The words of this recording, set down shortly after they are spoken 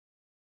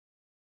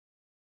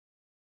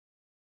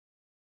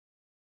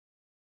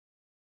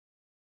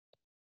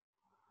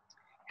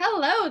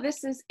Hello,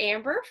 this is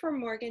Amber from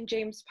Morgan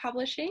James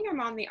Publishing.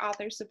 I'm on the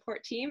author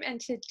support team, and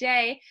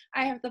today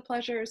I have the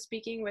pleasure of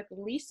speaking with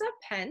Lisa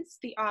Pence,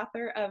 the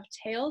author of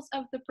Tales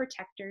of the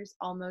Protectors,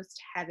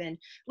 Almost Heaven.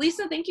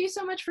 Lisa, thank you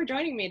so much for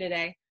joining me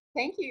today.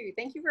 Thank you.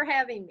 Thank you for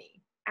having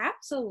me.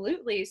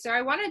 Absolutely. So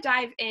I want to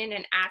dive in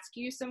and ask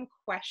you some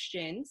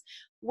questions.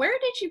 Where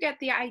did you get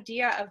the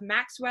idea of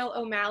Maxwell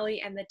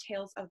O'Malley and the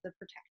Tales of the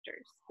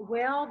Protectors?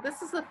 Well,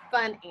 this is a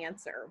fun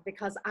answer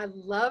because I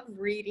love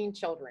reading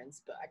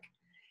children's book.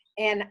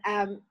 And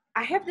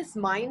I have this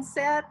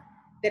mindset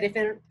that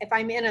if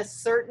I'm in a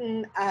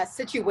certain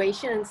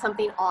situation and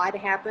something odd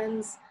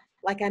happens,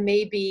 like I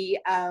may be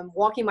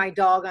walking my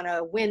dog on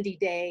a windy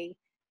day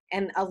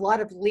and a lot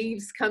of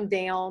leaves come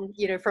down,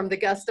 from the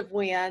gust of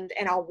wind,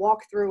 and I'll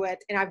walk through it.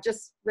 And I've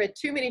just read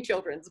too many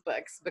children's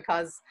books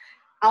because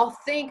I'll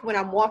think when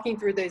I'm walking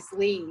through those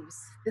leaves,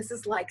 this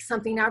is like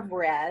something I've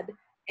read,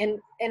 and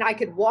I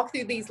could walk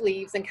through these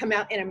leaves and come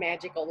out in a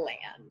magical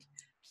land.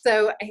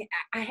 So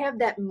I have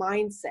that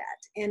mindset.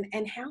 And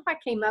how I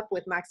came up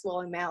with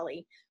Maxwell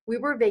O'Malley, we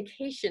were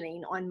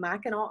vacationing on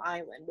Mackinac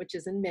Island, which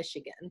is in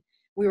Michigan.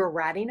 We were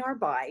riding our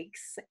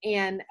bikes,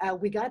 and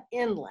we got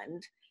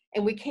inland,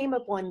 and we came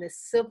up on this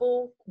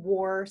Civil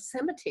War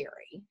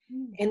cemetery.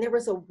 And there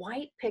was a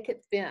white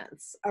picket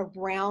fence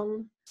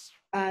around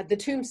the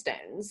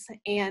tombstones.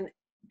 And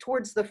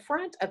towards the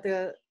front of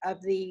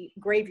the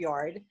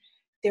graveyard,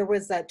 there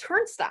was a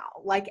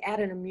turnstile, like at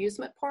an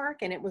amusement park,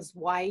 and it was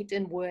white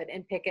and wood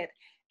and picket.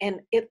 And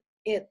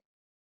it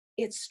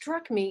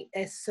struck me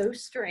as so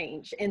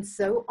strange and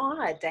so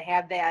odd to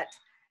have that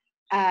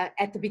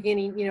at the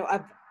beginning,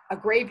 of a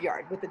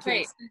graveyard with the tombstone.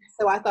 Right.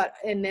 So I thought,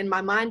 and then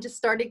my mind just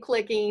started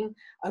clicking.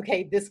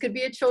 Okay, this could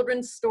be a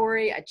children's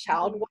story. A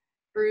child walks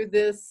through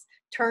this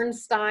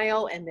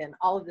turnstile, and then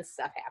all of this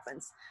stuff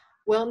happens.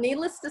 Well,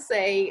 needless to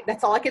say,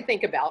 that's all I could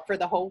think about for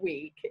the whole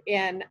week.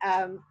 And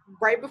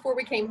right before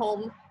we came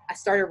home, I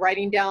started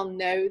writing down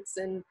notes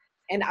and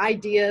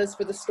ideas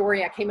for the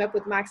story. I came up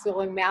with Maxwell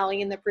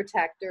O'Malley and the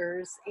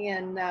Protectors.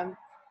 And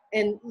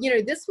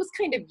this was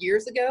kind of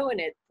years ago,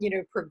 and it,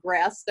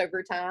 progressed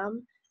over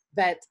time.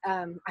 But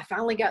I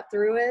finally got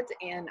through it,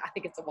 and I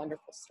think it's a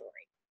wonderful story.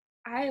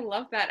 I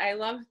love that. I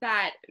love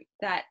that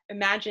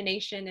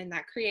imagination and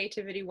that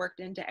creativity worked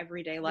into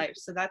everyday life.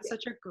 So that's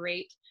such a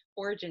great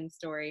origin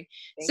story.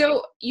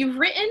 So you've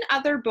written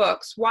other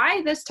books.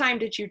 Why this time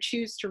did you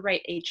choose to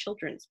write a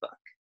children's book?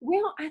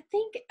 Well, I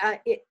think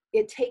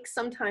it takes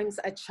sometimes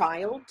a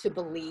child to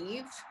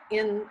believe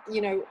in,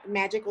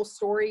 magical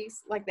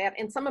stories like that.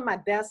 And some of my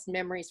best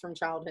memories from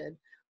childhood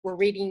were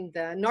reading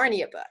the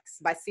Narnia books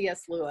by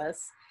C.S.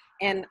 Lewis.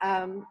 And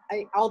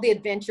all the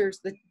adventures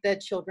that the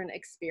children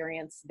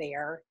experience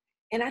there.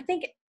 And I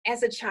think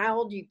as a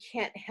child, you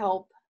can't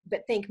help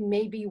but think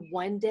maybe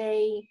one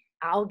day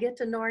I'll get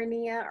to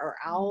Narnia, or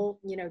I'll,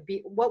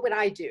 what would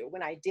I do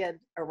when I did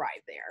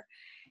arrive there?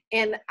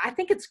 And I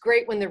think it's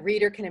great when the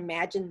reader can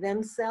imagine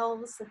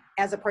themselves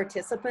as a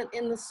participant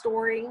in the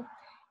story.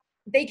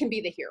 They can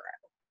be the hero.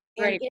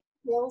 Right. And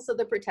in Tales of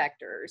the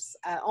Protectors,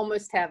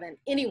 Almost Heaven,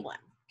 anyone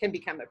can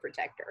become a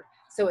protector.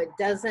 So it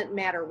doesn't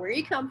matter where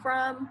you come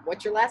from,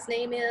 what your last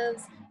name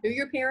is, who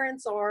your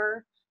parents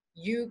are,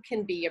 you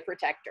can be a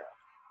protector.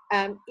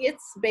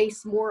 It's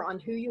based more on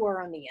who you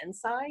are on the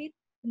inside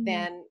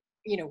than,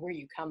 where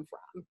you come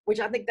from, which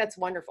I think that's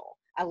wonderful.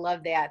 I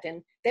love that.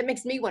 And that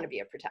makes me want to be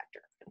a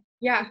protector.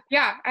 Yeah,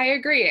 I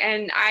agree.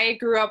 And I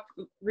grew up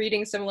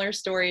reading similar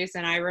stories,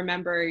 and I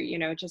remember,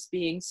 just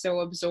being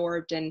so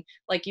absorbed. And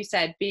like you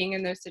said, being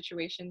in those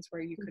situations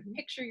where you could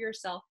picture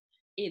yourself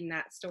in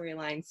that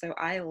storyline. So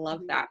I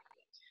love that.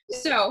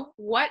 So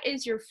what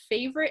is your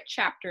favorite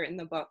chapter in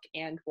the book,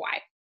 and why?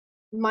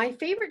 My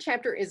favorite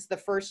chapter is the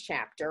first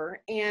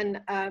chapter, and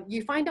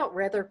you find out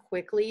rather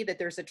quickly that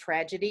there's a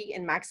tragedy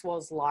in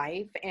Maxwell's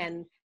life,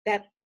 and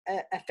that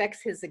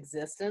affects his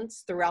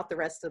existence throughout the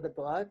rest of the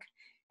book.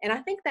 And I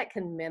think that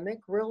can mimic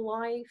real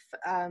life,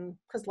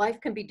 because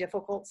life can be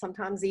difficult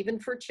sometimes, even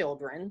for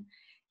children.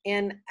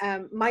 And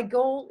my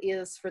goal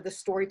is for the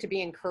story to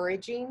be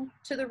encouraging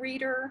to the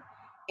reader,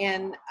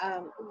 and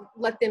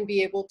let them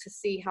be able to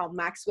see how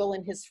Maxwell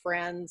and his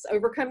friends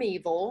overcome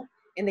evil.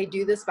 And they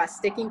do this by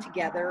sticking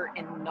together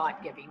and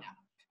not giving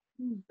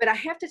up. But I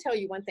have to tell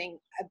you one thing.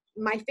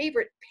 My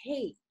favorite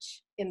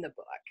page in the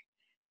book,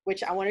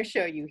 which I want to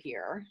show you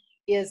here,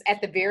 is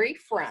at the very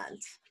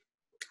front.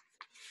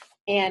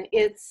 And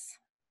it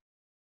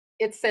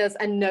says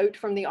a note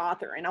from the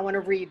author. And I want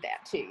to read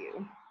that to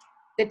you.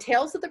 The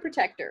Tales of the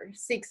Protector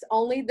seeks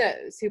only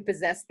those who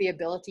possess the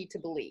ability to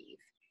believe.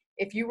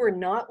 If you were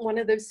not one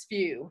of those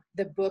few,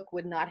 the book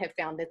would not have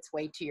found its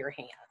way to your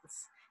hands.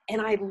 And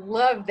I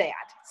love that.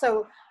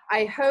 So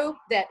I hope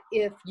that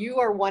if you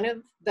are one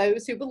of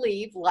those who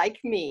believe, like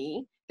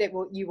me, that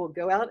you will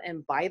go out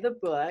and buy the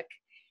book.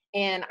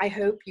 And I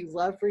hope you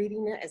love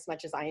reading it as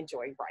much as I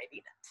enjoy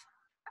writing it.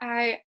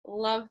 I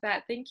love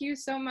that. Thank you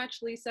so much,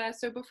 Lisa.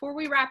 So before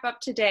we wrap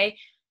up today,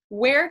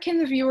 where can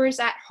the viewers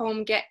at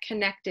home get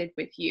connected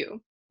with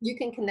you? You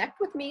can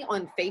connect with me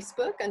on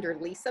Facebook under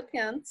Lisa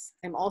Pence.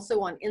 I'm also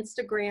on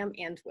Instagram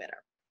and Twitter.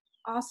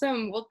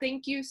 Awesome. Well,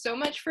 thank you so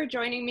much for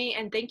joining me,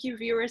 and thank you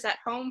viewers at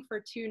home for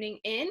tuning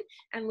in.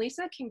 And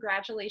Lisa,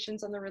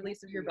 congratulations on the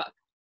release of your book.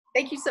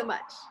 Thank you so much.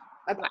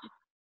 Bye-bye.